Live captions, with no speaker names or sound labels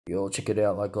Yo, check it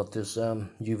out. I got this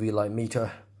UV light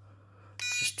meter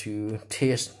just to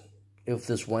test if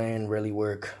this WAN really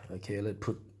work. Okay, let's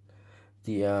put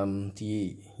the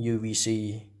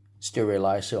UVC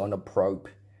sterilizer on a probe.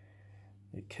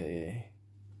 Okay,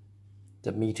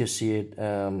 the meter said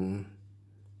the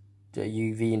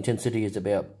UV intensity is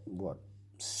about what,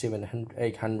 700,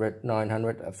 800,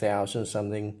 900, 1000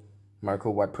 something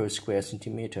microwatt per square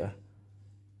centimeter.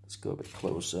 Let's go a bit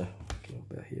closer. Okay,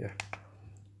 about here.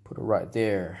 Put it right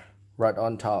there, right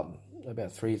on top,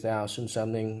 about 3000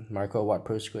 something microwatt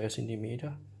per square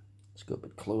centimeter. Let's go a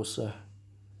bit closer.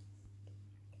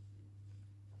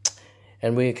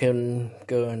 And we can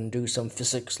go and do some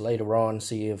physics later on,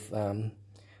 see if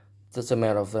this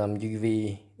amount of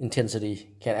UV intensity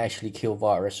can actually kill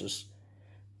viruses.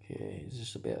 Okay, this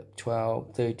is about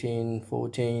 12, 13,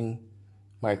 14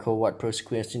 microwatt per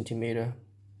square centimeter.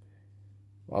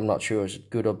 I'm not sure it's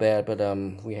good or bad, but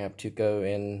we have to go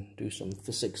and do some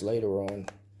physics later on.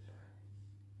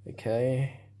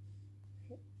 Okay.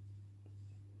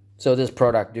 So this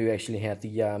product do actually have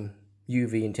the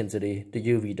UV intensity, the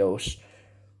UV dose.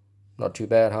 Not too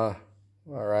bad, huh?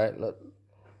 All right,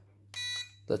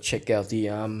 let's check out the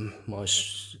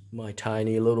my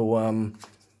tiny little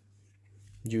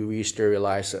UV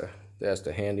sterilizer. That's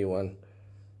the handy one.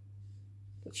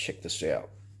 Let's check this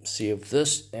out. See if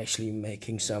this actually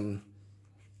making some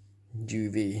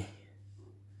UV.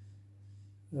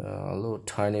 A little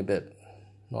tiny bit,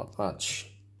 not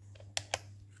much.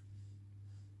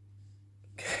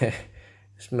 Okay,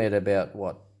 it's made about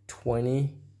what,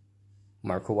 20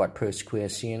 microwatt per square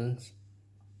cent.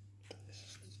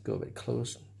 Let's go a bit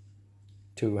close.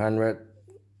 200,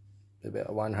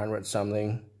 about 100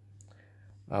 something.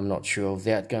 I'm not sure if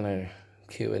that's gonna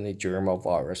kill any germ or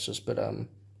viruses, but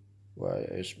well,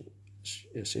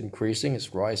 it's increasing,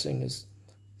 it's rising, it's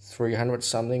 300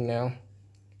 something now.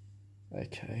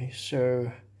 Okay,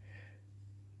 so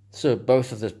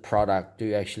both of the product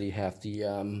do actually have the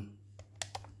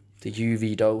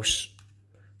UV dose,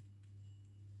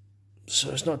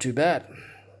 so it's not too bad.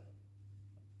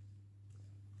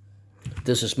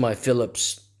 This is my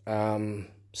Philips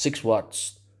 6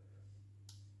 watts.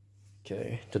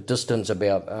 Okay, the distance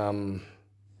about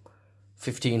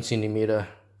 15 centimeter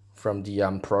from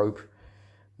the probe,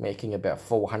 making about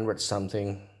 400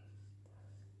 something.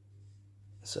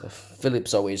 So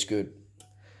Philips always good.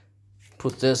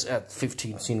 Put this at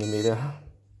 15 centimeter.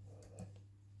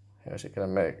 How's it gonna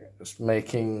make? It's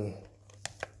making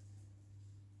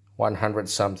 100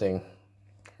 something.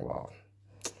 Wow.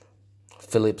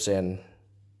 Philips and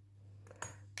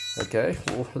okay,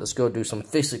 well, let's go do some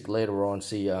physics later on,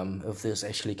 see if this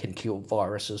actually can kill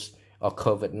viruses or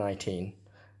COVID-19.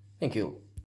 Thank you.